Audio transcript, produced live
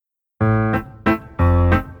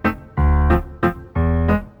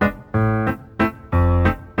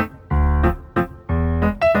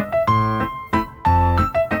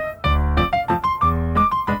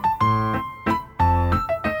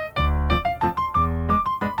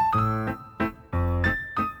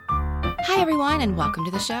everyone, and welcome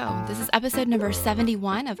to the show. This is episode number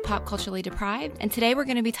 71 of Pop Culturally Deprived, and today we're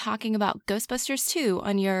going to be talking about Ghostbusters 2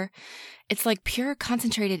 on your It's Like Pure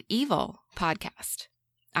Concentrated Evil podcast.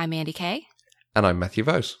 I'm Andy Kay. And I'm Matthew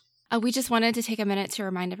Vose. We just wanted to take a minute to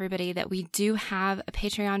remind everybody that we do have a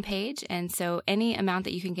Patreon page, and so any amount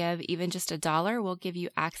that you can give, even just $1, will give you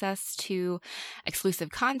access to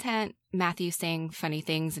exclusive content, Matthew saying funny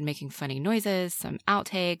things and making funny noises, some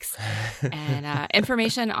outtakes, and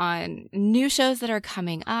information on new shows that are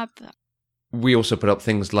coming up. We also put up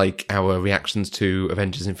things like our reactions to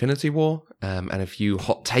Avengers Infinity War, and a few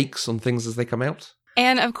hot takes on things as they come out.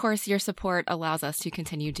 And of course, your support allows us to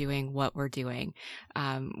continue doing what we're doing.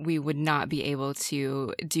 We would not be able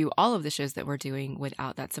to do all of the shows that we're doing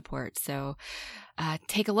without that support. So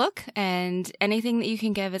take a look, and anything that you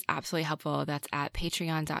can give is absolutely helpful. That's at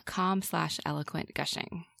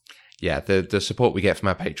patreon.com/eloquentgushing. Yeah, the support we get from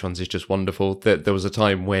our patrons is just wonderful. There was a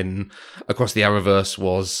time when Across the Arrowverse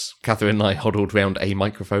was Catherine and I huddled around a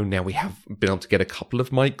microphone. Now we have been able to get a couple of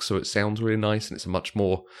mics, so it sounds really nice, and it's a much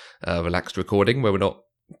more relaxed recording where we're not,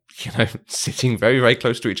 sitting very, very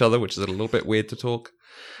close to each other, which is a little bit weird to talk.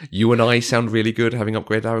 You and I sound really good, having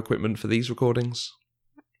upgraded our equipment for these recordings.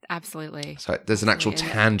 Absolutely. So there's an actual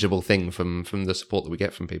tangible thing from the support that we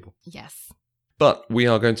get from people. Yes. But we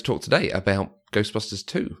are going to talk today about Ghostbusters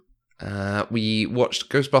 2. We watched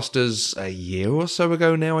Ghostbusters a year or so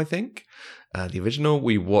ago now, I think. The original.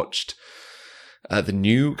 We watched the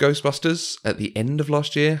new Ghostbusters at the end of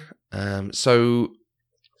last year. So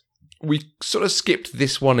we sort of skipped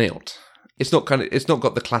this one out. It's not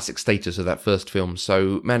got the classic status of that first film.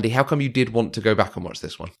 So, Mandy, how come you did want to go back and watch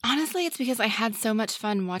this one? Honestly, it's because I had so much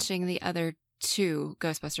fun watching the other two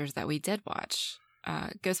Ghostbusters that we did watch.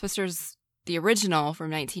 Ghostbusters, the original from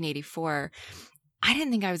 1984. I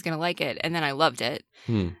didn't think I was going to like it, and then I loved it.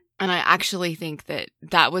 And I actually think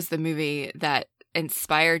that was the movie that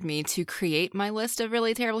inspired me to create my list of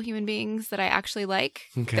really terrible human beings that I actually like,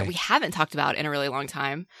 that we haven't talked about in a really long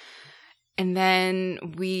time. And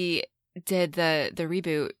then we did the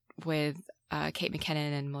reboot with Kate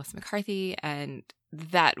McKinnon and Melissa McCarthy, and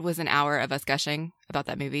that was an hour of us gushing about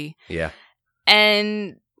that movie. Yeah.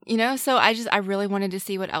 And so I really wanted to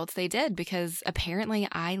see what else they did, because apparently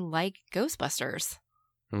I like Ghostbusters.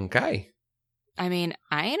 Okay. I mean,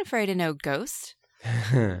 I ain't afraid of no ghost.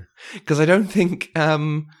 Because I don't think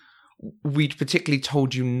we'd particularly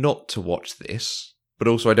told you not to watch this, but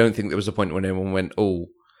also I don't think there was a point when anyone went, oh,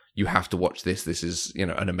 you have to watch this. This is,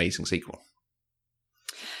 an amazing sequel.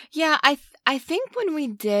 Yeah, I think when we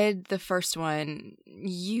did the first one,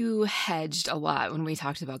 you hedged a lot when we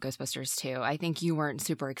talked about Ghostbusters 2. I think you weren't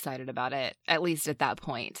super excited about it, at least at that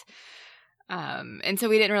point. And so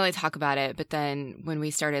we didn't really talk about it. But then when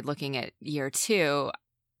we started looking at year 2,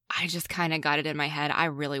 I just kind of got it in my head. I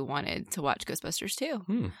really wanted to watch Ghostbusters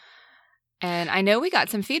 2. And I know we got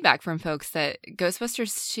some feedback from folks that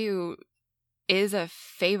Ghostbusters 2 is a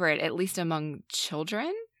favorite, at least among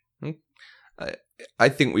children. I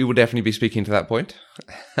think we will definitely be speaking to that point.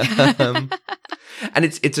 And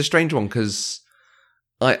it's a strange one, because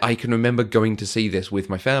I can remember going to see this with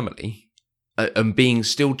my family and being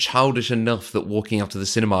still childish enough that walking out of the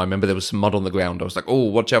cinema, I remember there was some mud on the ground. I was like, oh,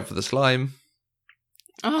 watch out for the slime.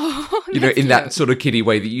 Oh, in cute. That sort of kiddie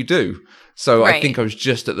way that you do. So right. I think I was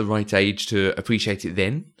just at the right age to appreciate it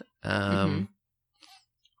then. But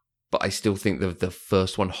I still think the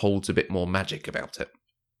first one holds a bit more magic about it.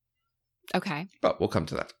 Okay. But we'll come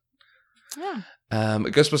to that. Yeah.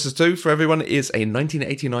 Ghostbusters 2, for everyone, is a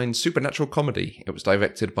 1989 supernatural comedy. It was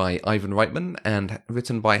directed by Ivan Reitman and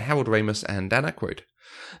written by Harold Ramis and Dan Aykroyd.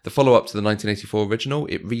 The follow-up to the 1984 original,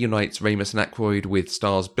 it reunites Ramis and Aykroyd with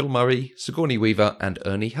stars Bill Murray, Sigourney Weaver, and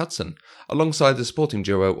Ernie Hudson, alongside the supporting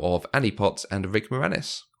duo of Annie Potts and Rick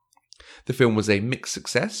Moranis. The film was a mixed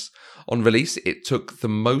success. On release, it took the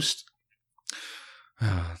most...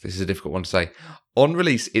 this is a difficult one to say. On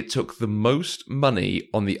release, it took the most money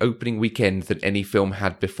on the opening weekend than any film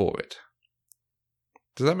had before it.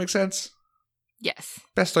 Does that make sense? Yes.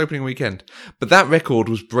 Best opening weekend. But that record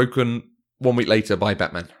was broken 1 week later by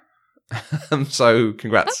Batman. So,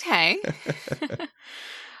 congrats. Okay.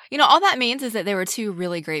 All that means is that there were two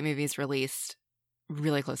really great movies released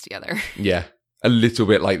really close together. Yeah. A little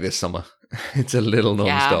bit like this summer. It's a little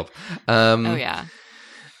non-stop. Oh, yeah.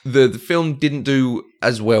 The film didn't do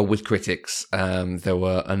as well with critics. There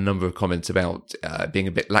were a number of comments about being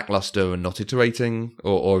a bit lackluster and not iterating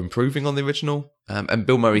or improving on the original. And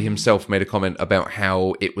Bill Murray himself made a comment about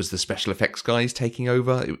how it was the special effects guys taking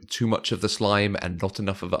over. Too much of the slime and not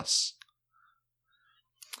enough of us.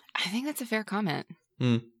 I think that's a fair comment.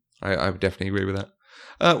 I would definitely agree with that.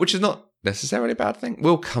 Which is not necessarily a bad thing.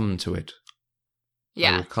 We'll come to it.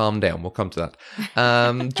 Yeah. Oh, calm down. We'll come to that.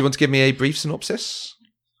 Do you want to give me a brief synopsis?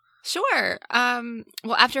 Sure.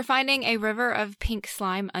 Well, after finding a river of pink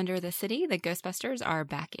slime under the city, the Ghostbusters are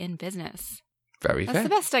back in business. Very That's fair. the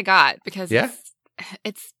best I got because Yeah.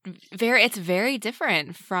 it's very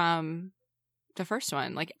different from the first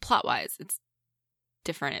one. Like plot wise, it's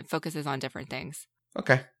different. It focuses on different things.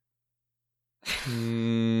 Okay.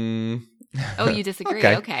 Oh, you disagree?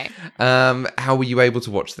 Okay. How were you able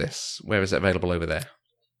to watch this? Where is it available over there?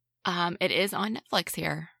 It is on Netflix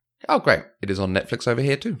here. Oh, great. It is on Netflix over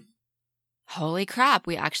here too. Holy crap.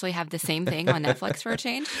 We actually have the same thing on Netflix for a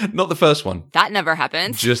change. Not the first one. That never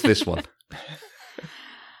happened. Just this one.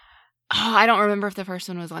 Oh, I don't remember if the first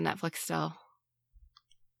one was on Netflix still.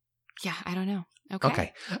 Yeah, I don't know.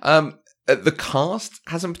 Okay. The cast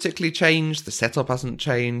hasn't particularly changed. The setup hasn't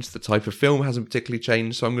changed. The type of film hasn't particularly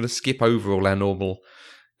changed. So I'm going to skip over all our normal.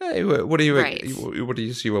 Hey, what are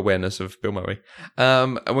your awareness of Bill Murray?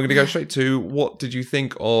 And we're going to go straight to what did you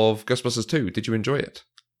think of Ghostbusters 2? Did you enjoy it?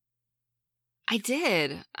 I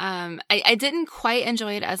did. I didn't quite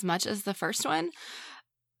enjoy it as much as the first one,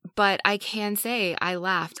 but I can say I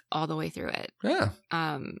laughed all the way through it. Yeah.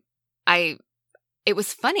 It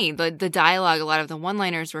was funny. The dialogue, a lot of the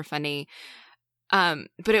one-liners were funny. But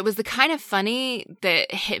it was the kind of funny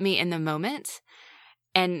that hit me in the moment.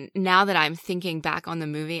 And now that I'm thinking back on the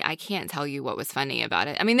movie, I can't tell you what was funny about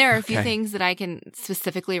it. I mean, there are a few things that I can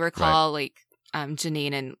specifically recall, like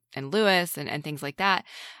Janine and Lewis and things like that.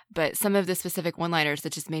 But some of the specific one-liners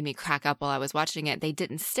that just made me crack up while I was watching it, they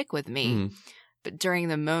didn't stick with me. But during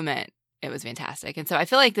the moment, it was fantastic. And so I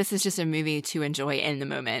feel like this is just a movie to enjoy in the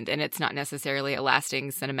moment, and it's not necessarily a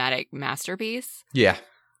lasting cinematic masterpiece. Yeah.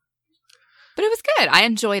 But it was good. I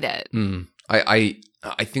enjoyed it. I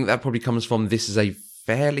think that probably comes from this is a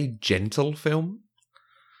fairly gentle film.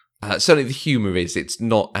 Certainly the humor is. It's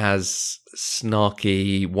not as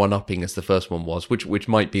snarky, one-upping as the first one was, which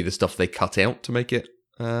might be the stuff they cut out to make it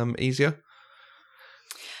easier.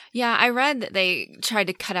 Yeah, I read that they tried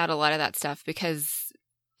to cut out a lot of that stuff because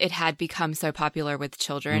it had become so popular with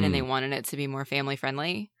children and they wanted it to be more family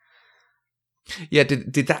friendly. Yeah,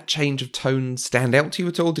 did that change of tone stand out to you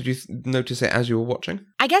at all? Did you notice it as you were watching?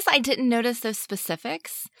 I guess I didn't notice those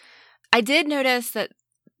specifics. I did notice that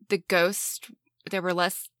the ghosts, there were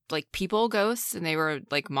less like people ghosts and they were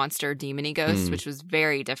like monster demon-y ghosts, which was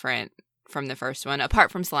very different from the first one.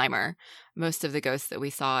 Apart from Slimer, most of the ghosts that we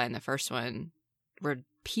saw in the first one were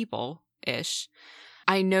people-ish.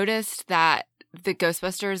 I noticed that the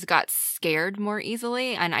Ghostbusters got scared more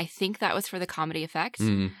easily, and I think that was for the comedy effect.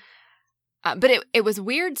 But it was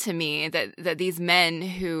weird to me that these men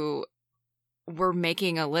who were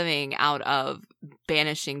making a living out of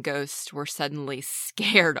banishing ghosts were suddenly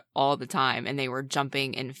scared all the time, and they were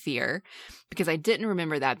jumping in fear, because I didn't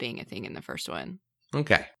remember that being a thing in the first one.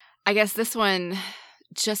 Okay. I guess this one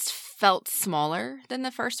just felt smaller than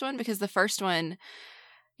the first one, because the first one,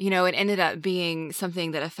 you know, it ended up being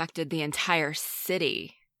something that affected the entire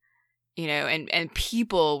city, you know, and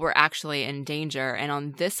people were actually in danger. And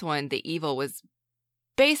on this one, the evil was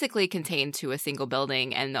basically contained to a single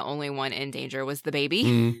building, and the only one in danger was the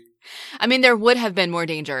baby. I mean, there would have been more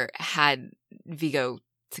danger had Vigo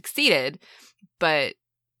succeeded, but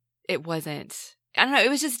it wasn't. I don't know. It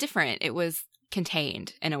was just different. It was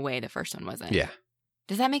contained in a way the first one wasn't. Yeah.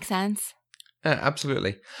 Does that make sense?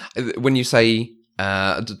 Absolutely. When you say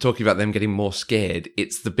talking about them getting more scared,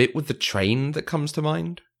 it's the bit with the train that comes to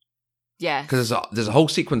mind. Yeah. Because there's a whole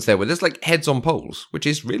sequence there where there's like heads on poles, which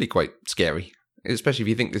is really quite scary, especially if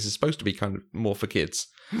you think this is supposed to be kind of more for kids.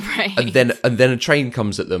 Right. And then a train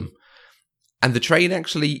comes at them, and the train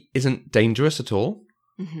actually isn't dangerous at all.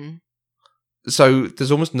 So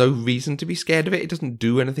there's almost no reason to be scared of it. It doesn't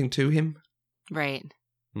do anything to him. Right.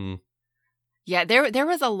 Yeah, there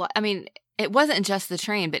was a lot. I mean, it wasn't just the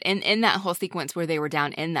train, but in that whole sequence where they were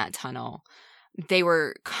down in that tunnel, they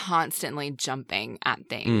were constantly jumping at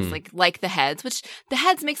things, like the heads, which the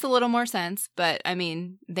heads makes a little more sense, but I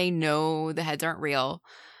mean, they know the heads aren't real.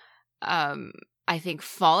 I think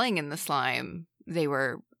falling in the slime, they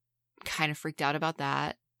were kind of freaked out about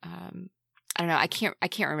that. I don't know. I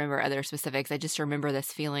can't remember other specifics. I just remember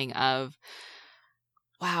this feeling of,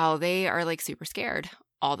 wow, they are like super scared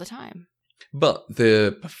all the time. But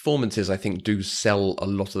the performances, I think, do sell a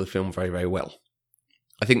lot of the film very, very well.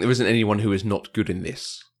 I think there isn't anyone who is not good in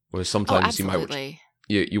this. Whereas sometimes you might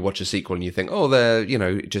watch a sequel and you think, oh, they're, you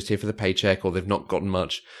know, just here for the paycheck, or they've not gotten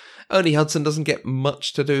much. Ernie Hudson doesn't get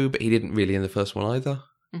much to do, but he didn't really in the first one either.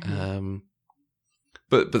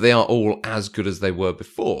 But they are all as good as they were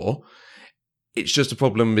before. It's just a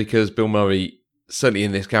problem because Bill Murray, certainly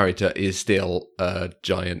in this character, is still a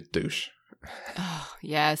giant douche. Oh,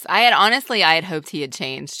 yes. I had hoped he had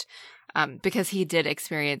changed because he did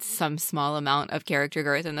experience some small amount of character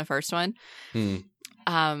growth in the first one.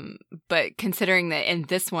 But considering that in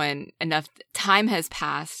this one, enough time has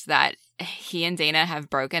passed that he and Dana have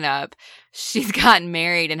broken up, she's gotten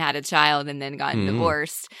married and had a child and then gotten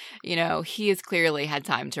divorced, he has clearly had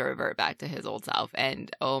time to revert back to his old self.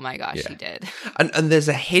 And oh my gosh, he did. And there's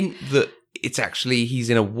a hint that it's actually he's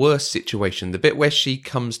in a worse situation. The bit where she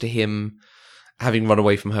comes to him having run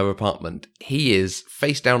away from her apartment, he is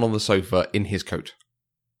face down on the sofa in his coat.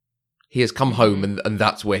 He has come home and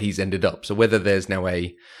that's where he's ended up. So whether there's now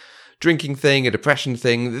a drinking thing, a depression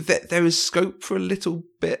thing, there is scope for a little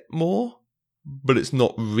bit more, but it's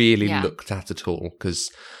not really looked at all because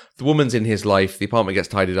the woman's in his life, the apartment gets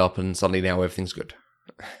tidied up and suddenly now everything's good.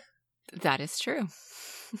 That is true.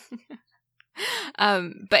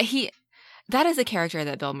 But that is a character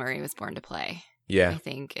that Bill Murray was born to play. Yeah. I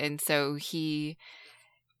think. And so he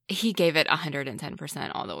gave it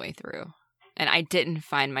 110% all the way through. And I didn't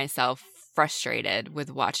find myself frustrated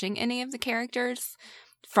with watching any of the characters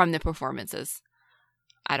from the performances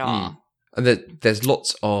at all. And there's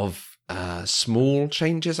lots of small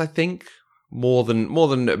changes, I think, more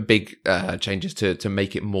than big changes to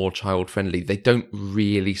make it more child friendly. They don't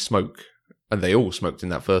really smoke, and they all smoked in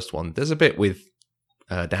that first one. There's a bit with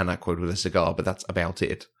Dan Aykroyd with a cigar, but that's about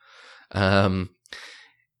it.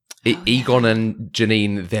 Egon and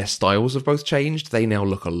Janine, their styles have both changed. They now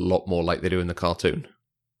look a lot more like they do in the cartoon.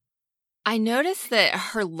 I noticed that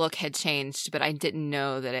her look had changed, but I didn't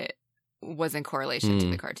know that it was in correlation to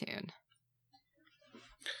the cartoon.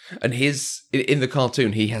 And in the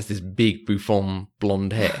cartoon, he has this big bouffant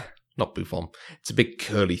blonde hair. Not bouffant. It's a big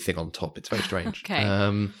curly thing on top. It's very strange. Okay.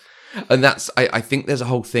 And that's, I think there's a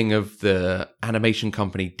whole thing of the animation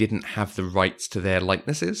company didn't have the rights to their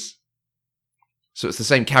likenesses. So it's the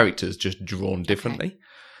same characters, just drawn differently.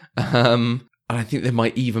 Okay. And I think there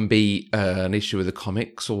might even be an issue with the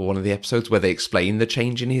comics or one of the episodes where they explain the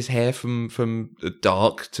change in his hair from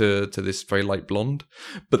dark to this very light blonde.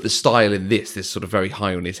 But the style in this sort of very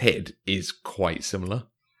high on his head, is quite similar.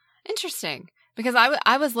 Interesting. Because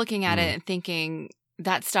I was looking at it and thinking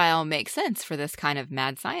that style makes sense for this kind of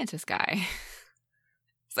mad scientist guy.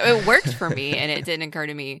 So it worked for me, and it didn't occur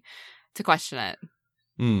to me to question it.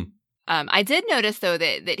 I did notice, though,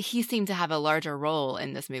 that he seemed to have a larger role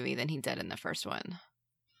in this movie than he did in the first one.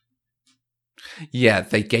 Yeah,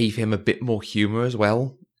 they gave him a bit more humor as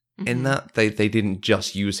well in that. They didn't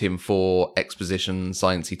just use him for exposition,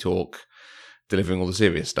 sciencey talk, delivering all the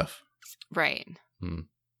serious stuff. Right.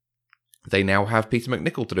 They now have Peter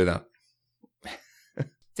MacNicol to do that.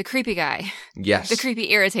 The creepy guy. Yes. The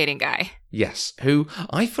creepy, irritating guy. Yes, who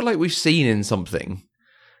I feel like we've seen in something.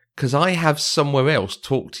 Because I have somewhere else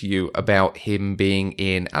talked to you about him being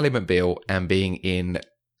in Ally McBeal and being in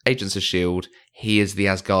Agents of S.H.I.E.L.D. He is the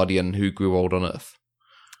Asgardian who grew old on Earth.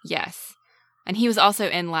 Yes. And he was also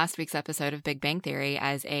in last week's episode of Big Bang Theory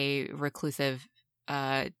as a reclusive,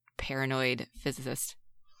 paranoid physicist.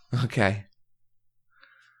 Okay.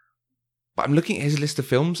 But I'm looking at his list of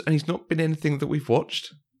films and he's not been anything that we've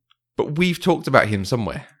watched. But we've talked about him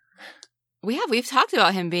somewhere. We have. We've talked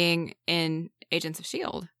about him being in Agents of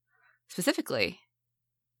S.H.I.E.L.D. specifically.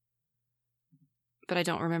 But I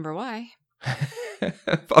don't remember why.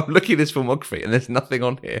 I'm looking at his filmography and there's nothing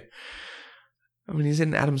on here. I mean, he's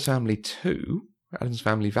in Addams Family 2, Addams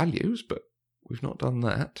Family Values, but we've not done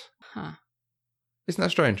that. Huh. Isn't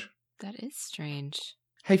that strange? That is strange.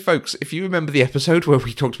 Hey, folks, if you remember the episode where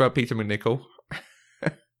we talked about Peter MacNicol,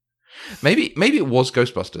 maybe it was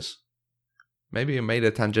Ghostbusters. Maybe it made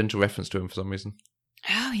a tangential reference to him for some reason.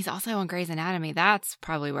 Oh, he's also on Grey's Anatomy. That's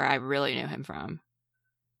probably where I really knew him from.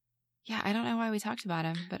 Yeah, I don't know why we talked about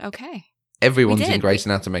him, but okay. Everyone's in Grey's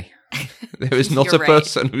Anatomy. There is not a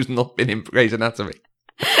person who's not been in Grey's Anatomy.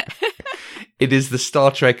 It is the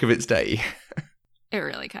Star Trek of its day. It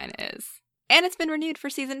really kind of is. And it's been renewed for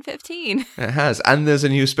season 15. It has. And there's a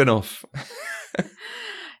new spin-off.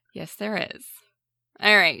 Yes, there is.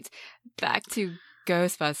 All right. Back to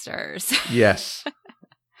Ghostbusters. Yes.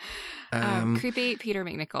 Creepy Peter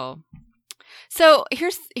MacNicol. So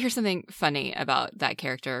here's something funny about that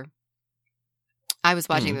character. I was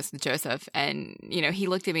watching this with Joseph, and he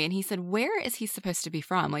looked at me and he said, "Where is he supposed to be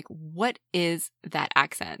from? Like, what is that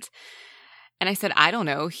accent?" And I said, "I don't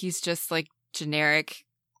know. He's just like generic,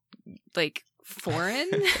 like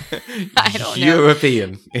foreign. I don't know,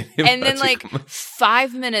 European." And then like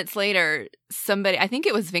 5 minutes later, somebody, I think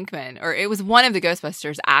it was Vinkman, or it was one of the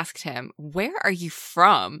Ghostbusters, asked him, "Where are you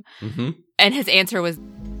from?" And his answer was,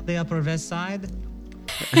 "The Upper West Side."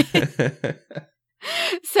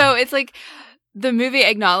 So it's like, The movie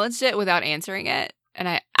acknowledged it without answering it, and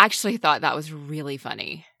I actually thought that was really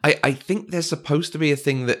funny. I think there's supposed to be a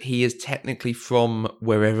thing that he is technically from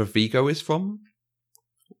wherever Vigo is from.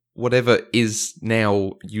 Whatever is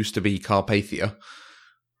now used to be Carpathia.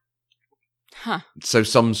 Huh. So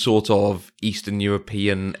some sort of Eastern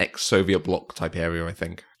European ex-Soviet bloc type area, I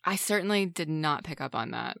think. I certainly did not pick up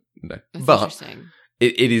on that. No. That's but interesting.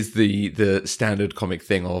 it is the standard comic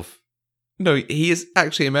thing of, no, he is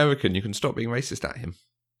actually American. You can stop being racist at him.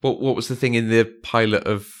 What was the thing in the pilot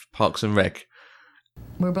of Parks and Rec?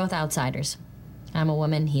 We're both outsiders. I'm a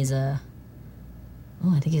woman, I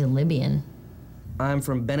think he's a Libyan. I'm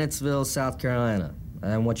from Bennettsville, South Carolina.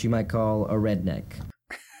 I'm what you might call a redneck.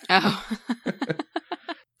 Oh.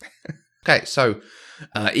 Okay, so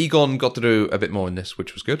Egon got to do a bit more in this,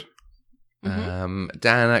 which was good. Mm-hmm.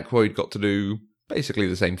 Dan Aykroyd got to do basically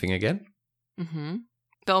the same thing again. Mm-hmm.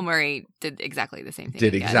 Bill Murray did exactly the same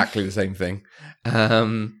thing Exactly the same thing.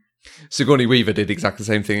 Sigourney Weaver did exactly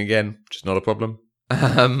the same thing again, which is not a problem.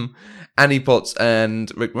 Annie Potts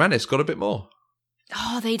and Rick Moranis got a bit more.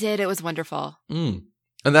 Oh, they did. It was wonderful. And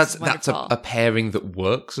that's wonderful. a pairing that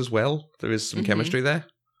works as well. There is some chemistry there.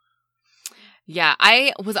 Yeah,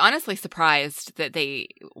 I was honestly surprised that they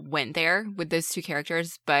went there with those two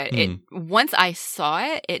characters, but once I saw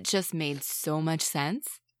it, it just made so much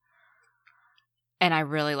sense. And I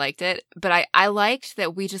really liked it. But I liked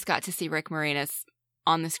that we just got to see Rick Moranis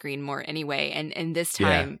on the screen more anyway. And this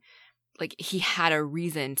time, like, he had a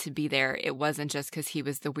reason to be there. It wasn't just because he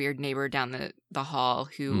was the weird neighbor down the hall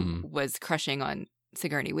who was crushing on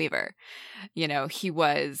Sigourney Weaver. You know, he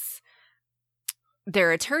was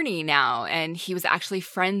their attorney now, and he was actually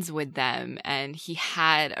friends with them, and he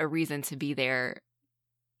had a reason to be there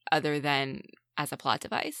other than as a plot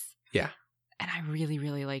device. Yeah. And I really,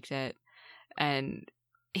 really liked it. And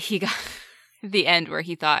he got the end where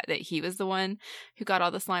he thought that he was the one who got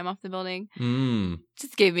all the slime off the building.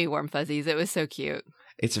 Just gave me warm fuzzies. It was so cute.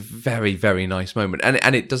 It's a very, very nice moment.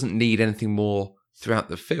 And it doesn't need anything more throughout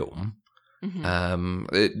the film.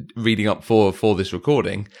 Reading up for this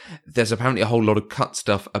recording, there's apparently a whole lot of cut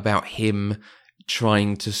stuff about him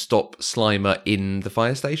trying to stop Slimer in the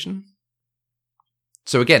fire station.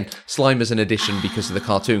 So again, Slimer's an addition because of the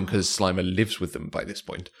cartoon, because Slimer lives with them by this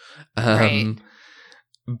point. Right.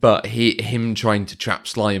 But him trying to trap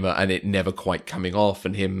Slimer and it never quite coming off,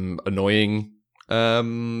 and him annoying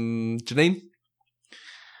Janine.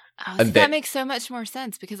 Oh, so that makes so much more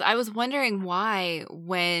sense, because I was wondering why,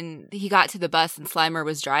 when he got to the bus and Slimer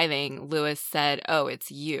was driving, Lewis said, "Oh, it's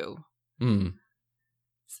you."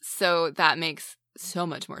 So that makes so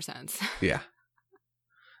much more sense. Yeah.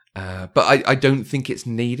 But I don't think it's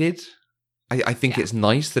needed. I think it's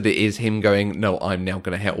nice that it is him going, "No, I'm now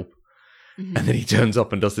going to help." And then he turns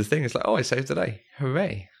up and does this thing. It's like, "Oh, I saved the day.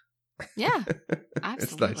 Hooray." Yeah,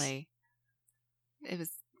 absolutely. Nice. It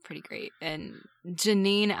was pretty great. And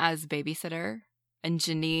Janine as babysitter and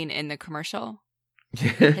Janine in the commercial.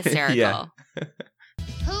 Hysterical. Yeah.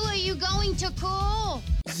 Who are you going to call?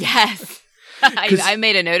 Yes. I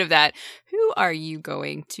made a note of that. Who are you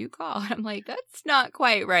going to call? I'm like, that's not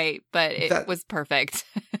quite right, but it was perfect.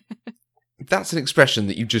 That's an expression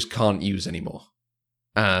that you just can't use anymore.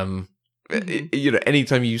 Anytime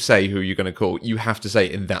you say who you're going to call, you have to say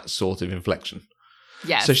it in that sort of inflection.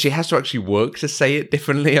 Yes. So she has to actually work to say it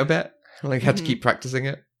differently, I bet. Like, had to keep practicing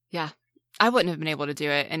it. Yeah. I wouldn't have been able to do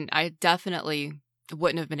it, and I definitely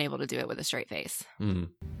wouldn't have been able to do it with a straight face. Who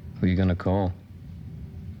are you going to call?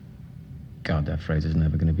 God, that phrase is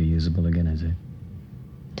never going to be usable again, is it?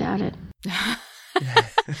 Doubt it.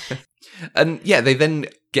 And yeah, they then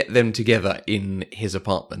get them together in his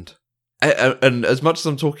apartment. And as much as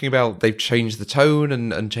I'm talking about they've changed the tone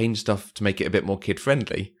and changed stuff to make it a bit more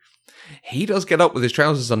kid-friendly, he does get up with his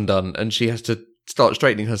trousers undone and she has to start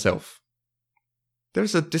straightening herself.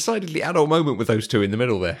 There's a decidedly adult moment with those two in the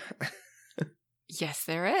middle there. Yes,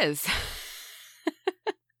 there is.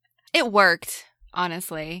 It worked,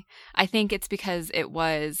 honestly. I think it's because it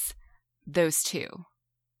was those two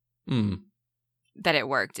that it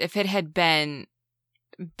worked. If it had been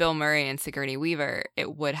Bill Murray and Sigourney Weaver,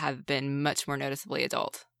 it would have been much more noticeably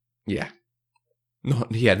adult. Yeah.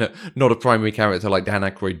 Not a primary character like Dan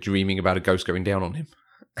Aykroyd dreaming about a ghost going down on him.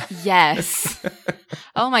 Yes.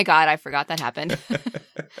 Oh my God, I forgot that happened.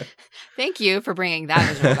 Thank you for bringing that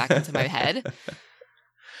visual back into my head.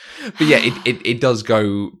 But yeah, it does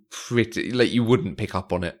go pretty, like, you wouldn't pick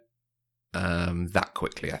up on it that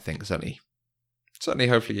quickly, I think. Certainly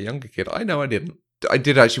hopefully a younger kid. I know I didn't. I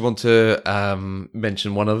did actually want to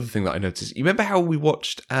mention one other thing that I noticed. You remember how we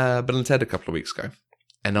watched Bill and Ted a couple of weeks ago?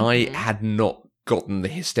 And I had not gotten the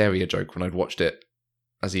hysteria joke when I'd watched it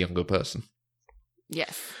as a younger person.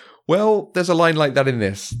 Yes. Well, there's a line like that in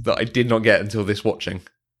this that I did not get until this watching,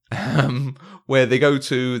 where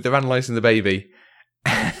they're analysing the baby,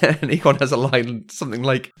 and Egon has a line, something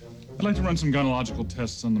like, I'd like to run some gynecological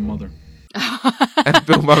tests on the mother. and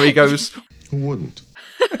Bill Murray goes, Who wouldn't?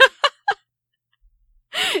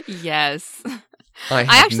 Yes. I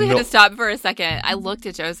actually had to stop for a second. I looked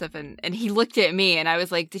at Joseph and he looked at me and I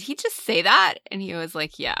was like, did he just say that? And he was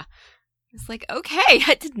like, yeah. It's like, okay,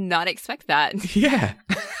 I did not expect that. Yeah.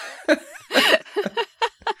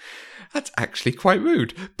 That's actually quite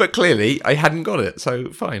rude. But clearly, I hadn't got it,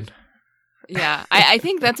 so fine. Yeah, I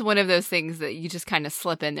think that's one of those things that you just kind of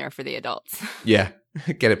slip in there for the adults. Yeah,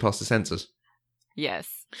 get it past the censors.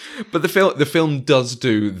 Yes. But the film does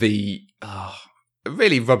do the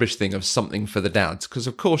really rubbish thing of something for the dads, because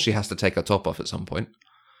of course she has to take her top off at some point.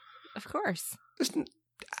 Of course. There's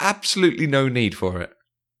absolutely no need for it,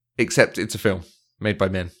 except it's a film made by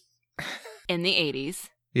men. In the 80s.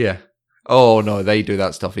 Yeah. Oh no, they do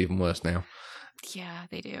that stuff even worse now. Yeah,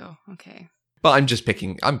 they do. Okay. But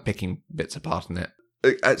I'm picking bits apart in it.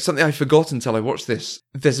 Something I forgot until I watched this.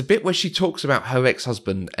 There's a bit where she talks about her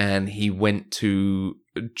ex-husband and he went to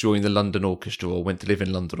join the London Orchestra or went to live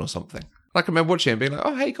in London or something. I can remember watching it and being like,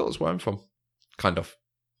 oh, hey, that's where I'm from. Kind of.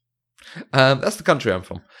 That's the country I'm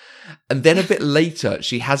from. And then a bit later,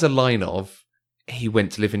 she has a line of, he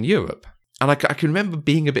went to live in Europe. And I can remember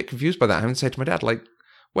being a bit confused by that. Having to say to my dad, like,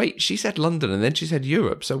 wait, she said London and then she said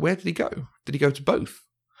Europe. So where did he go? Did he go to both?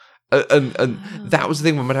 And that was the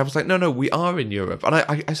thing when my dad was like, no, we are in Europe. And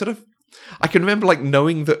I can remember like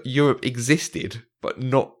knowing that Europe existed, but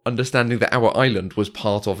not understanding that our island was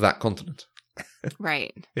part of that continent.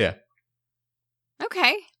 Right. Yeah.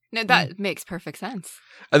 Okay. No, that makes perfect sense.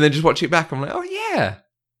 And then just watching it back, I'm like, oh yeah,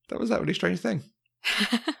 that was that really strange thing.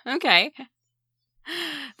 Okay.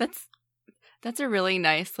 That's a really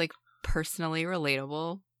nice, like, personally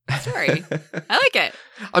relatable story. I like it.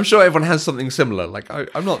 I'm sure everyone has something similar. Like,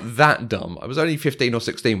 I'm not that dumb. I was only 15 or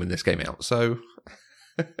 16 when this came out, so...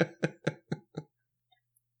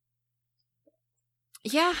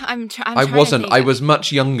 Yeah, I wasn't. I was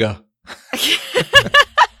much younger.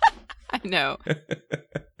 I know.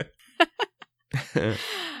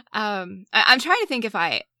 I'm trying to think if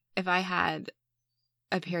I had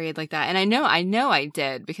a period like that, and I know I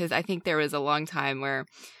did, because I think there was a long time where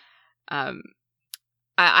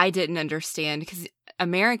I didn't understand, because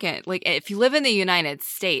American, like, if you live in the United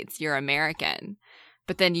States, you're American,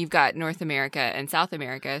 but then you've got North America and South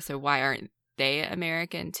America, so why aren't they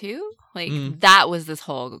American too? Like, that was this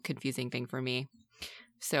whole confusing thing for me.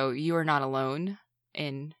 So you are not alone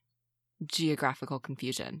in geographical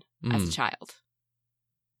confusion as a child.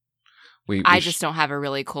 I just don't have a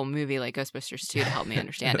really cool movie like Ghostbusters 2 to help me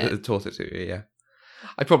understand it. Taught it to you, yeah.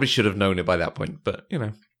 I probably should have known it by that point, but, you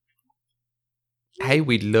know. Hey,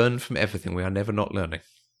 we learn from everything. We are never not learning.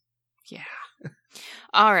 Yeah.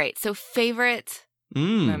 All right, so favorite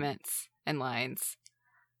moments and lines.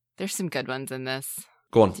 There's some good ones in this.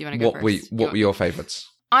 Go on. Do you want to go first? What were your favorites?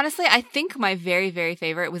 Honestly, I think my very, very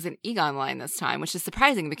favorite was an Egon line this time, which is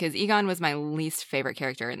surprising because Egon was my least favorite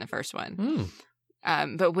character in the first one.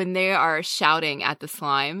 But when they are shouting at the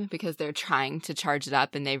slime because they're trying to charge it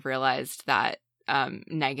up and they've realized that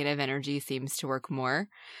negative energy seems to work more,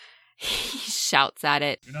 he shouts at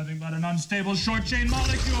it. You're nothing but an unstable short chain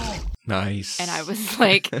molecule. Nice. And I was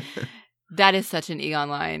like, that is such an Egon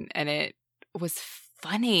line. And it was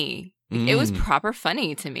funny. It was proper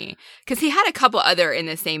funny to me. Because he had a couple other in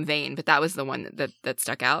the same vein, but that was the one that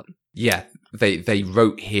stuck out. Yeah, they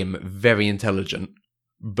wrote him very intelligent,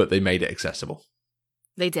 but they made it accessible.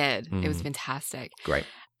 They did. It was fantastic. Great.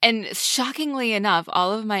 And shockingly enough,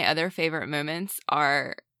 all of my other favorite moments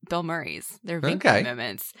are Bill Murray's. They're Vinky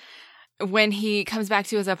moments. When he comes back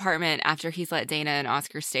to his apartment after he's let Dana and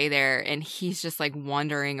Oscar stay there, and he's just like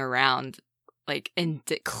wandering around like in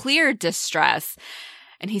clear distress.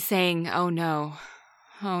 And he's saying, oh no,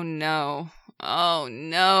 oh no, oh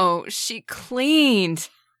no, she cleaned.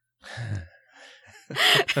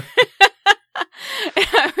 I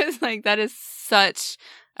was like, that is such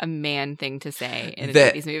a man thing to say in a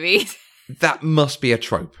 80s movie. That must be a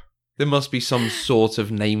trope. There must be some sort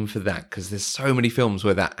of name for that, because there's so many films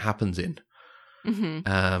where that happens in.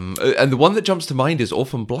 And the one that jumps to mind is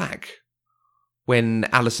Orphan Black, when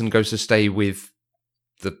Alison goes to stay with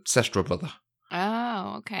the Sestra brother.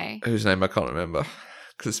 Oh, okay. Whose name I can't remember,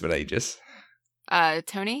 because it's been ages.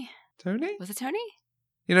 Tony? Tony? Was it Tony?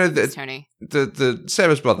 You know, Tony. The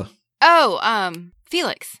Sarah's brother. Oh,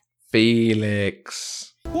 Felix.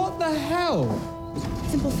 Felix. What the hell?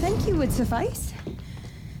 Simple thank you would suffice.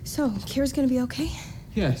 So, Kira's gonna be okay?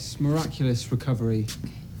 Yes, miraculous recovery.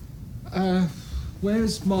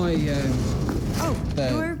 Where's my,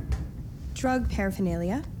 Your drug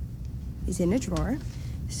paraphernalia is in a drawer.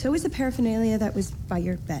 So is the paraphernalia that was by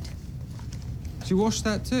your bed. She washed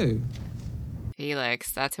that too?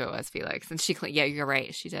 Felix. That's who it was, Felix. And she yeah, you're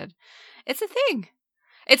right. She did. It's a thing.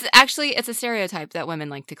 It's a stereotype that women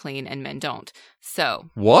like to clean and men don't.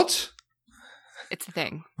 So. What? It's a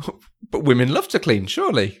thing. But women love to clean,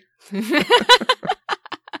 surely.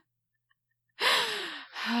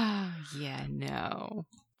 Yeah, no.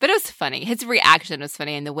 But it was funny. His reaction was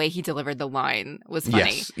funny, and the way he delivered the line was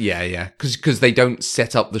funny. Yes, yeah. Because they don't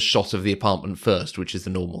set up the shot of the apartment first, which is the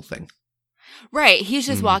normal thing. Right. He's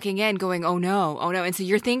just walking in going, oh no. And so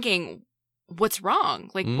you're thinking, what's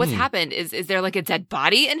wrong? Like, what's happened? Is there like a dead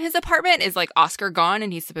body in his apartment? Is like Oscar gone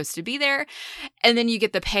and he's supposed to be there? And then you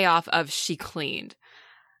get the payoff of she cleaned.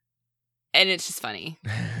 And it's just funny.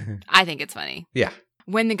 I think it's funny. Yeah.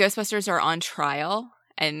 When the Ghostbusters are on trial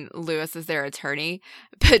and Lewis is their attorney,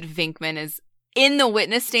 but Venkman is in the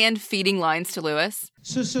witness stand feeding lines to Lewis.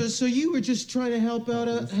 So you were just trying to help out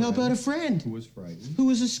a friend who was frightened, who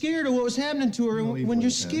was scared of what was happening to her. And when you're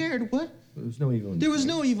scared, what? There was no evil intent. There was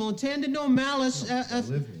no evil intended, no malice.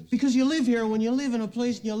 Because you live here. When you live in a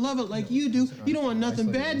place and you love it like you do, you don't want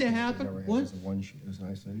nothing bad to happen. What?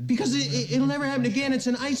 Because it'll never happen again. It's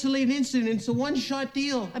an isolated incident. It's a one-shot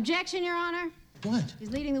deal. Objection, Your Honor. What?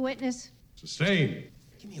 He's leading the witness. Sustained.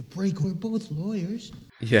 Give me a break. We're both lawyers.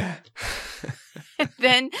 Yeah.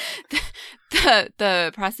 Then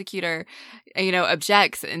the prosecutor,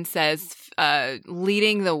 objects and says,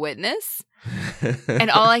 leading the witness. And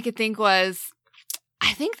all I could think was,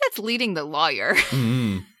 I think that's leading the lawyer.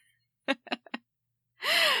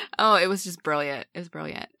 Oh, it was just brilliant. It was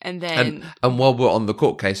brilliant. And then... And while we're on the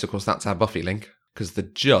court case, of course, that's our Buffy link, because the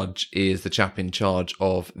judge is the chap in charge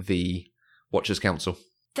of the Watchers Council.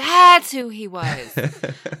 That's who he was.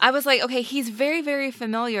 I was like, okay, he's very, very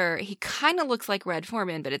familiar. He kind of looks like Red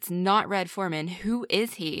Foreman, but it's not Red Foreman. Who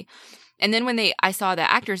is he? And then when I saw the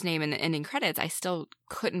actor's name in the ending credits, I still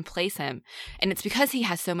couldn't place him. And it's because he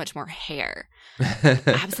has so much more hair.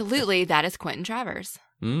 Absolutely, that is Quentin Travers.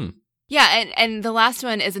 Yeah, and the last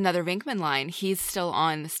one is another Venkman line. He's still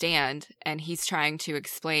on the stand, and he's trying to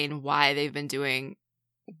explain why they've been doing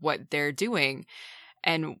what they're doing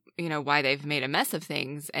and, why they've made a mess of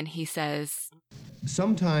things. And he says...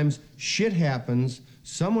 Sometimes shit happens,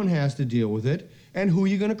 someone has to deal with it, and who are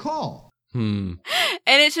you going to call? And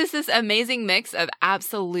it's just this amazing mix of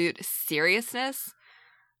absolute seriousness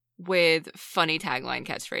with funny tagline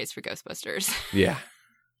catchphrase for Ghostbusters. Yeah.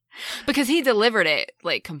 Because he delivered it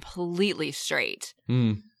like completely straight.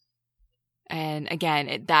 And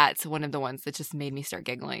again, that's one of the ones that just made me start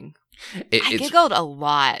giggling. I giggled a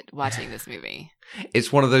lot watching this movie.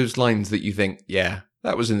 It's one of those lines that you think, yeah,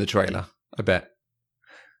 that was in the trailer, I bet.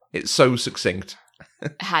 It's so succinct.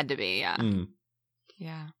 Had to be, yeah.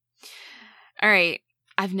 Yeah. All right.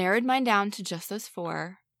 I've narrowed mine down to just those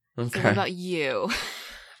 4. Okay. So what about you?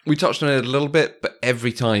 We touched on it a little bit, but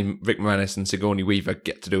every time Rick Moranis and Sigourney Weaver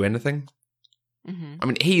get to do anything, I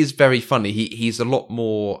mean, he is very funny. He's a lot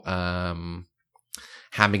more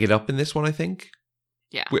hamming it up in this one, I think.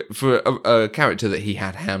 Yeah. For a character that he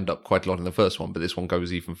had hammed up quite a lot in the first one, but this one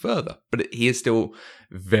goes even further. But he is still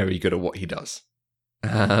very good at what he does.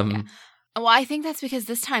 Yeah. Well, I think that's because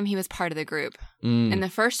this time he was part of the group. In the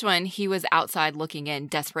first one, he was outside looking in,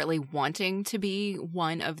 desperately wanting to be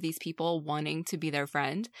one of these people, wanting to be their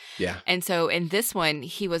friend. Yeah. And so in this one,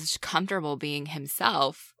 he was comfortable being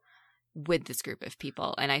himself with this group of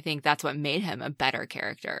people. And I think that's what made him a better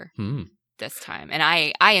character this time. And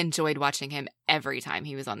I enjoyed watching him every time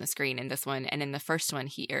he was on the screen in this one. And in the first one,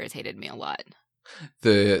 he irritated me a lot.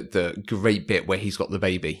 The great bit where he's got the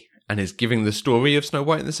baby and is giving the story of Snow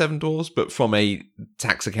White and the Seven Dwarfs, but from a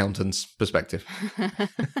tax accountant's perspective.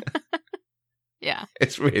 Yeah.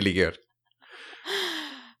 It's really good.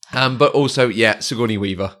 But also, yeah, Sigourney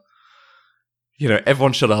Weaver.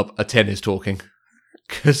 Everyone shut up. A 10 is talking.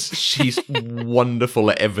 Because she's wonderful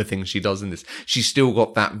at everything she does in this. She's still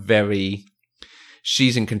got that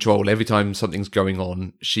she's in control. Every time something's going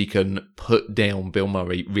on, she can put down Bill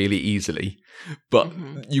Murray really easily. But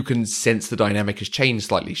you can sense the dynamic has changed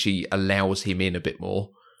slightly. She allows him in a bit more,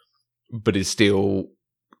 but is still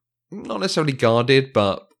not necessarily guarded,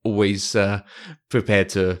 but always prepared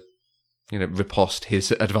to, riposte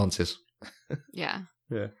his advances. Yeah.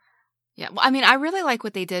 Yeah. Yeah. Well, I mean, I really like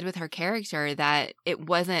what they did with her character, that it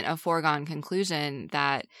wasn't a foregone conclusion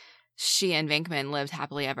that she and Venkman lived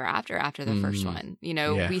happily ever after the first one.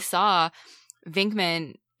 We saw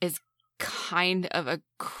Venkman is kind of a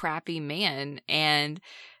crappy man, and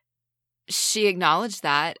she acknowledged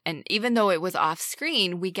that. And even though it was off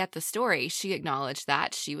screen, we get the story. She acknowledged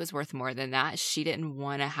that she was worth more than that. She didn't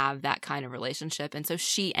want to have that kind of relationship. And so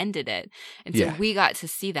she ended it. And so we got to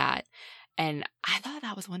see that. And I thought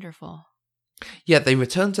that was wonderful. Yeah, they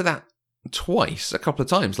return to that twice, a couple of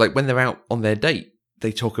times. Like when they're out on their date,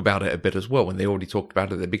 they talk about it a bit as well, when they already talked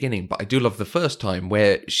about it at the beginning. But I do love the first time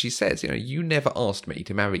where she says, you never asked me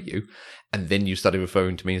to marry you. And then you started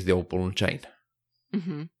referring to me as the old ball and chain.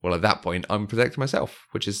 Mm-hmm. Well, at that point, I'm protecting myself,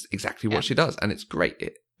 which is exactly what she does. And it's great.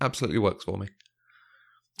 It absolutely works for me.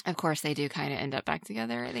 Of course, they do kind of end up back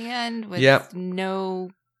together at the end with no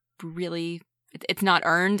really... It's not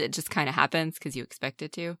earned. It just kind of happens because you expect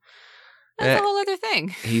it to. That's a whole other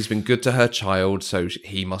thing. He's been good to her child, so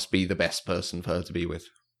he must be the best person for her to be with.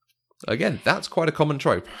 Again, that's quite a common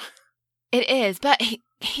trope. It is, but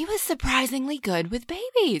he was surprisingly good with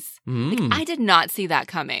babies. Like, I did not see that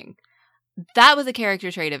coming. That was a character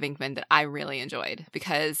trait of Venkman that I really enjoyed,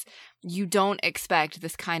 because you don't expect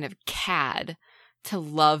this kind of cad to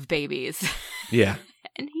love babies. Yeah.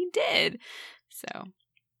 And he did. So,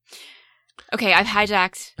 okay, I've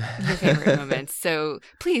hijacked your favorite moments, so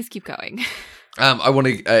please keep going. I want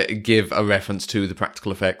to give a reference to the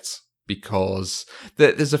practical effects, because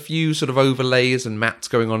there's a few sort of overlays and mattes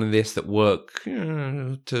going on in this that work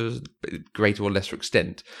to greater or lesser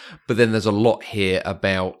extent. But then there's a lot here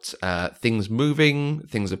about things moving,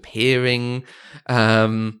 things appearing,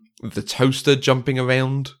 the toaster jumping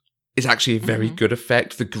around is actually a very good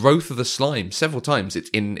effect. The growth of the slime, several times, it's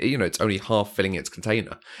in, it's only half filling its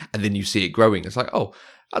container, and then you see it growing. It's like, oh,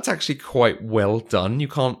 that's actually quite well done. You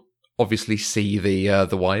can't obviously see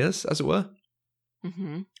the wires, as it were.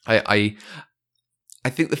 Mm-hmm. I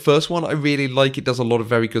think the first one I really like. It does a lot of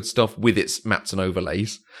very good stuff with its mattes and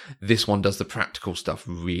overlays. This one does the practical stuff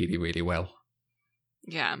really, really well.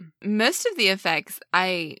 Yeah. Most of the effects,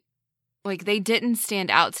 they didn't stand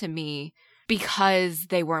out to me because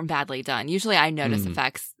they weren't badly done. Usually I notice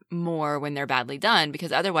effects more when they're badly done,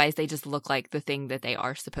 because otherwise they just look like the thing that they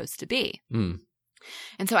are supposed to be. And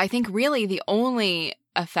so I think really the only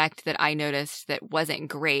effect that I noticed that wasn't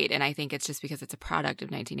great, and I think it's just because it's a product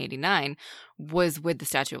of 1989, was with the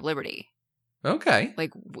Statue of Liberty. Okay.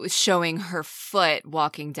 Like showing her foot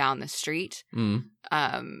walking down the street.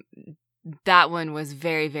 That one was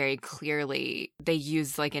very, very clearly, they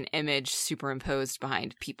used like an image superimposed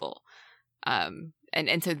behind people. And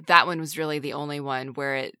so that one was really the only one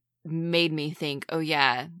where it made me think, oh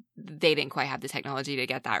yeah, they didn't quite have the technology to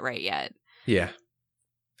get that right yet. Yeah.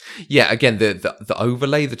 Yeah, again, the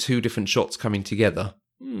overlay, the two different shots coming together,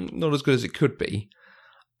 not as good as it could be.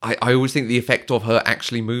 I always think the effect of her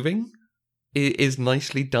actually moving is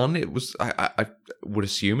nicely done. It was, I would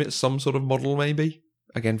assume it's some sort of model, maybe.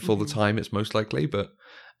 Again, for the time, it's most likely, but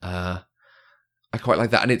I quite like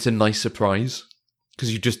that. And it's a nice surprise, because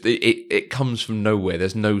it comes from nowhere.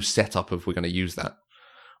 There's no setup of we're going to use that,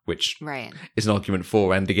 which is an argument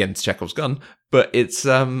for and against Chekhov's gun. But it's,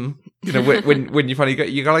 when you finally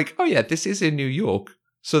you go like, oh yeah, this is in New York,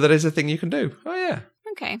 so that is a thing you can do. Oh yeah.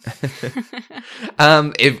 Okay.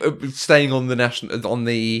 If staying on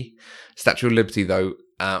the Statue of Liberty though,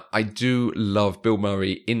 I do love Bill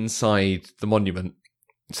Murray inside the monument.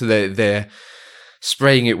 So they're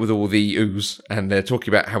spraying it with all the ooze, and they're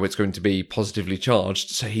talking about how it's going to be positively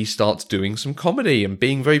charged. So he starts doing some comedy and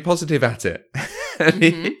being very positive at it.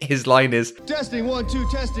 And his line is, Testing, 1, 2,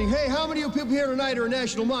 testing. Hey, how many of you people here tonight are a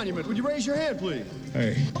national monument? Would you raise your hand, please?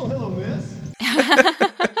 Hey. Oh, hello, miss.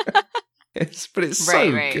 But it's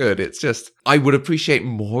so good. It's just, I would appreciate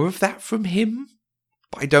more of that from him.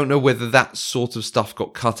 But I don't know whether that sort of stuff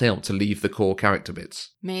got cut out to leave the core character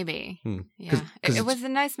bits. Maybe. Yeah. It was a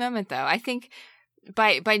nice moment, though. I think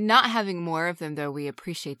by not having more of them, though, we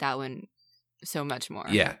appreciate that one so much more.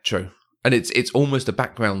 Yeah, true. And it's almost a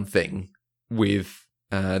background thing with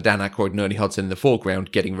Dan Aykroyd and Ernie Hudson in the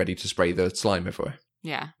foreground getting ready to spray the slime everywhere.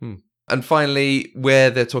 Yeah. And finally, where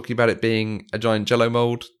they're talking about it being a giant Jell-O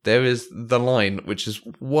mold, there is the line, which is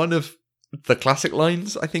one of the classic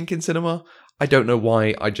lines, I think, in cinema. I don't know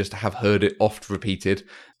why, I just have heard it oft repeated.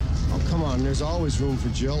 Oh, come on, there's always room for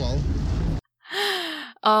Jell-O.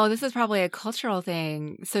 Oh, this is probably a cultural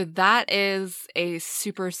thing. So that is a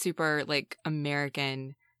super, super,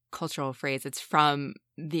 American cultural phrase. It's from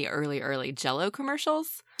the early Jell-O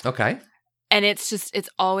commercials. Okay. And it's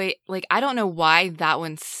always, I don't know why that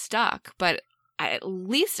one stuck, but at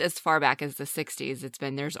least as far back as the 60s, it's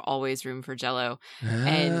been, there's always room for Jell-O.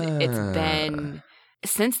 And it's been,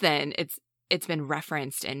 since then, it's been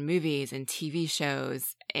referenced in movies and TV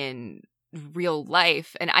shows, in real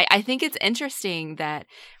life. And I think it's interesting that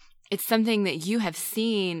it's something that you have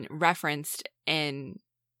seen referenced in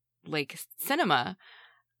like cinema,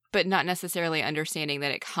 but not necessarily understanding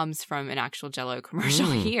that it comes from an actual Jell-O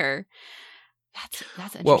commercial here.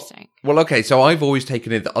 That's interesting. Well, okay, so I've always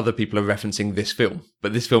taken it that other people are referencing this film,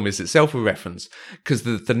 but this film is itself a reference. Because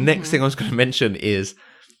the next thing I was going to mention is,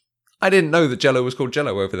 I didn't know that Jell-O was called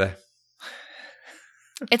Jell-O over there.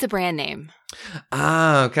 It's a brand name.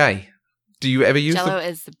 Ah, okay. Do you ever use Jell-O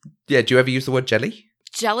is... Yeah, do you ever use the word jelly?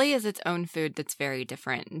 Jelly is its own food that's very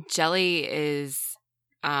different. Jelly is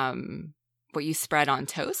what you spread on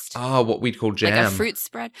toast. Ah, what we'd call jam. Like a fruit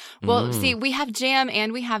spread. Well, see, we have jam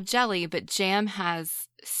and we have jelly, but jam has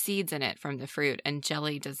seeds in it from the fruit and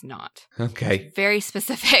jelly does not. Okay. It's very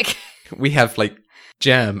specific. We have like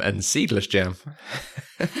jam and seedless jam.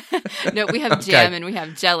 No, we have jam and we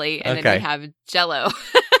have jelly and then we have Jell-O.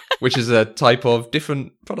 Which is a type of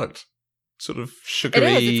different product. Sort of sugary.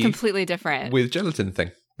 It is. It's completely different. With gelatin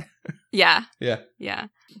thing. Yeah. Yeah. Yeah.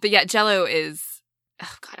 But yeah, Jell-O is,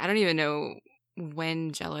 oh God, I don't even know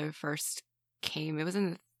when Jell-O first came. It was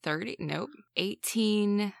in the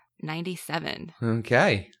 1897.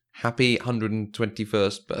 Okay. Happy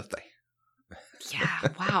 121st birthday. Yeah.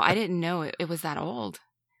 Wow. I didn't know it was that old.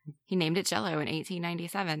 He named it Jell-O in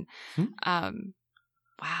 1897.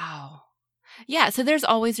 Wow. Yeah, so There's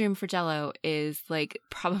Always Room for Jell-O is like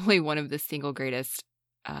probably one of the single greatest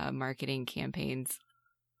marketing campaigns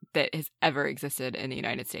that has ever existed in the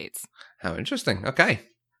United States. How interesting. Okay.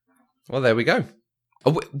 Well, there we go.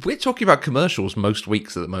 Oh, we're talking about commercials most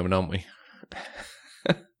weeks at the moment, aren't we?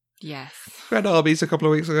 Yes. We had Arby's a couple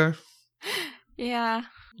of weeks ago. Yeah.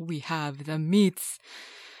 We have the meats.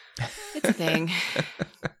 It's a thing.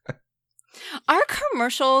 Are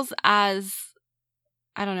commercials as,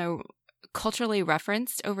 I don't know, culturally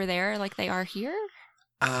referenced over there like they are here?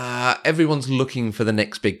 Everyone's looking for the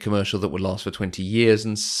next big commercial that would last for 20 years,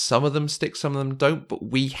 and some of them stick, some of them don't,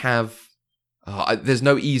 but we have... there's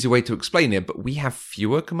no easy way to explain it, but we have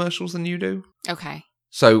fewer commercials than you do. Okay.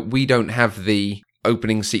 So we don't have the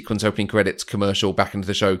opening sequence, opening credits, commercial, back into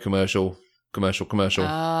the show, commercial.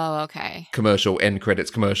 Oh, okay. Commercial, end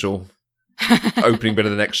credits, commercial. Opening bit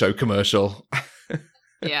of the next show, commercial.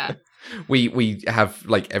 Yeah. We have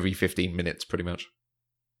like every 15 minutes pretty much.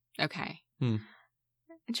 Okay.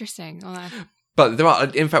 Interesting. Well, but there are,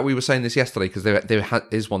 in fact, we were saying this yesterday because there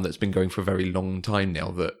is one that's been going for a very long time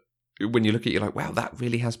now that when you look at it, you're like, wow, that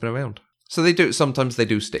really has been around. So they do, sometimes they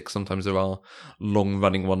do stick. Sometimes there are long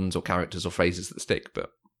running ones or characters or phrases that stick, but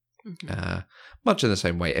much in the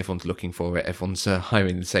same way, everyone's looking for it. Everyone's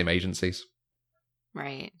hiring the same agencies.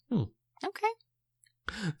 Right. Okay.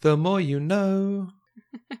 The more you know.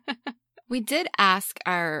 We did ask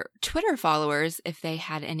our Twitter followers if they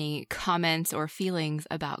had any comments or feelings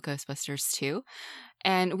about Ghostbusters 2.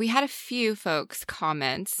 And we had a few folks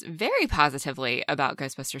comment very positively about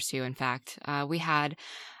Ghostbusters 2, in fact. We had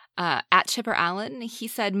at Chipper Allen, he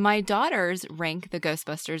said, "My daughters rank the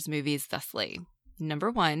Ghostbusters movies thusly.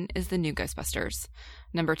 Number 1 is the new Ghostbusters.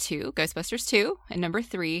 Number 2, Ghostbusters 2. And number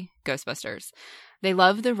 3, Ghostbusters. They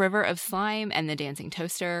love the river of slime and the dancing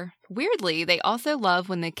toaster. Weirdly, they also love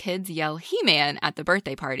when the kids yell He-Man at the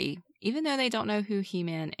birthday party, even though they don't know who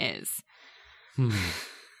He-Man is."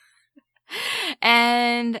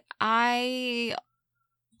 And I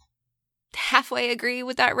halfway agree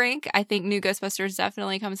with that rank. I think New Ghostbusters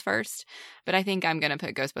definitely comes first, but I think I'm going to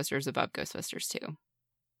put Ghostbusters above Ghostbusters 2.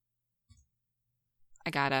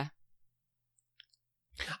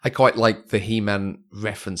 I quite like the He-Man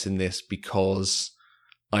reference in this because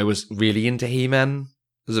I was really into He-Man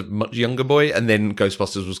as a much younger boy, and then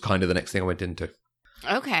Ghostbusters was kind of the next thing I went into.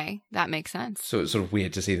 Okay, that makes sense. So it's sort of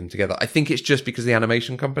weird to see them together. I think it's just because of the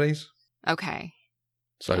animation companies. Okay.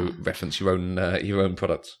 So reference your own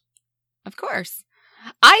products. Of course.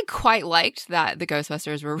 I quite liked that the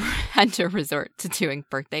Ghostbusters had to resort to doing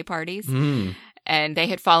birthday parties. And they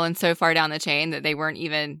had fallen so far down the chain that they weren't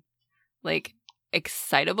even, like,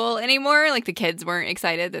 excitable anymore. Like, the kids weren't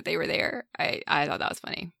excited that they were there. I thought that was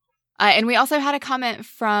funny. And we also had a comment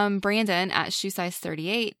from Brandon at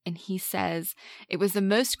ShoeSize38, and he says, "It was the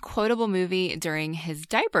most quotable movie during his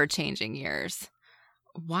diaper changing years.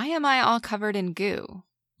 Why am I all covered in goo?"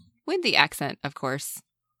 With the accent, of course.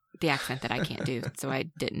 The accent that I can't do, so I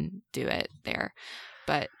didn't do it there.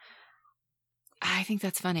 But I think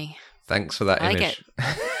that's funny. Thanks for that image.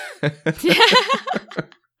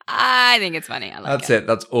 I think it's funny. I like That's it.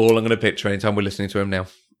 That's all I'm going to picture anytime we're listening to him now.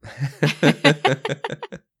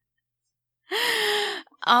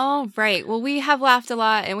 All right. Well, we have laughed a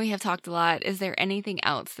lot and we have talked a lot. Is there anything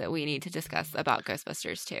else that we need to discuss about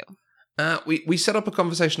Ghostbusters 2? We set up a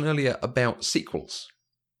conversation earlier about sequels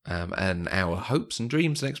and our hopes and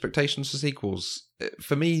dreams and expectations for sequels.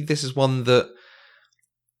 For me, this is one that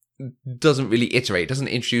doesn't really iterate, doesn't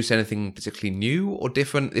introduce anything particularly new or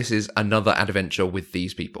different. This is another adventure with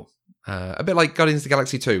these people. A bit like Guardians of the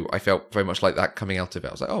Galaxy 2. I felt very much like that coming out of it.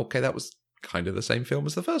 I was like, oh, okay, that was kind of the same film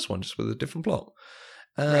as the first one, just with a different plot.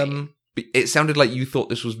 Right. It sounded like you thought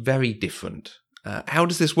this was very different. How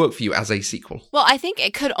does this work for you as a sequel? Well, I think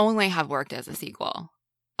it could only have worked as a sequel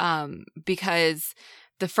because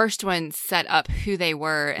the first one set up who they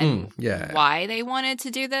were and why they wanted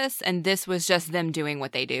to do this, and this was just them doing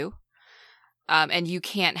what they do. And you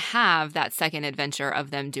can't have that second adventure of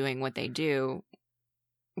them doing what they do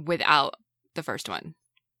without the first one,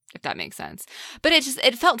 if that makes sense. But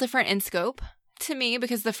it felt different in scope to me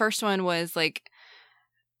because the first one was like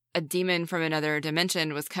a demon from another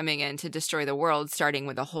dimension was coming in to destroy the world, starting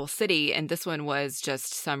with a whole city, and this one was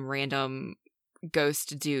just some random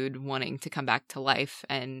ghost dude wanting to come back to life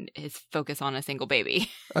and his focus on a single baby.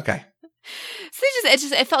 Okay. So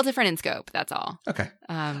it felt different in scope. That's all. Okay.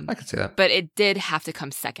 I can see that. But it did have to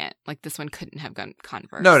come second. Like this one couldn't have gone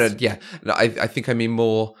first. No, yeah. No, I think I mean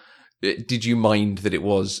more. Did you mind that it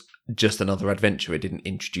was just another adventure? It didn't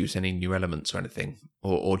introduce any new elements or anything,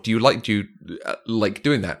 or do you like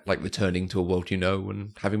doing that, like returning to a world you know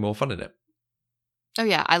and having more fun in it? Oh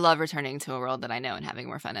yeah, I love returning to a world that I know and having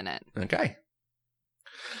more fun in it. Okay.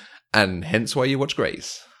 And hence why you watch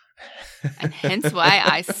Grace. And hence why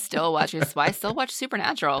I still watch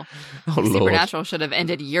Supernatural. Oh, Lord. Supernatural should have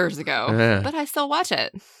ended years ago, but I still watch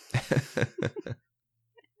it.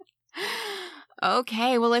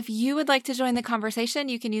 Okay, well, if you would like to join the conversation,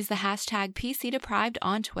 you can use the hashtag PCDeprived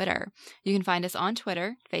on Twitter. You can find us on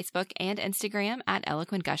Twitter, Facebook, and Instagram at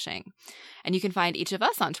Eloquent Gushing. And you can find each of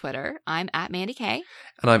us on Twitter. I'm at Mandy Kay.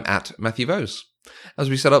 And I'm at Matthew Vose. As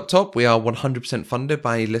we said up top, we are 100% funded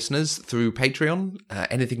by listeners through Patreon.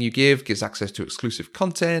 Anything you give gives access to exclusive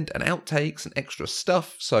content and outtakes and extra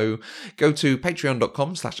stuff. So go to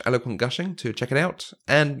patreon.com/eloquentgushing to check it out.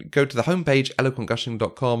 And go to the homepage,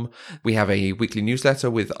 eloquentgushing.com. We have a weekly newsletter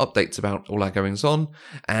with updates about all our goings on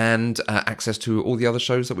and access to all the other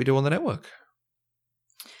shows that we do on the network.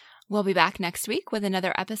 We'll be back next week with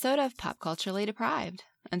another episode of Pop Culturally Deprived.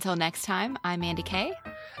 Until next time, I'm Mandy Kay.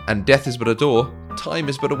 And death is but a door, time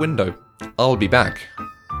is but a window. I'll be back.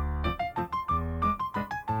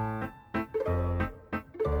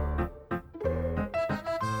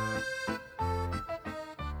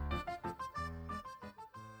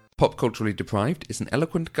 Pop Culturally Deprived is an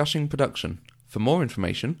Eloquent Gushing production. For more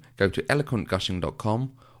information, go to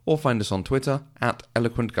eloquentgushing.com or find us on Twitter at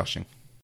eloquentgushing.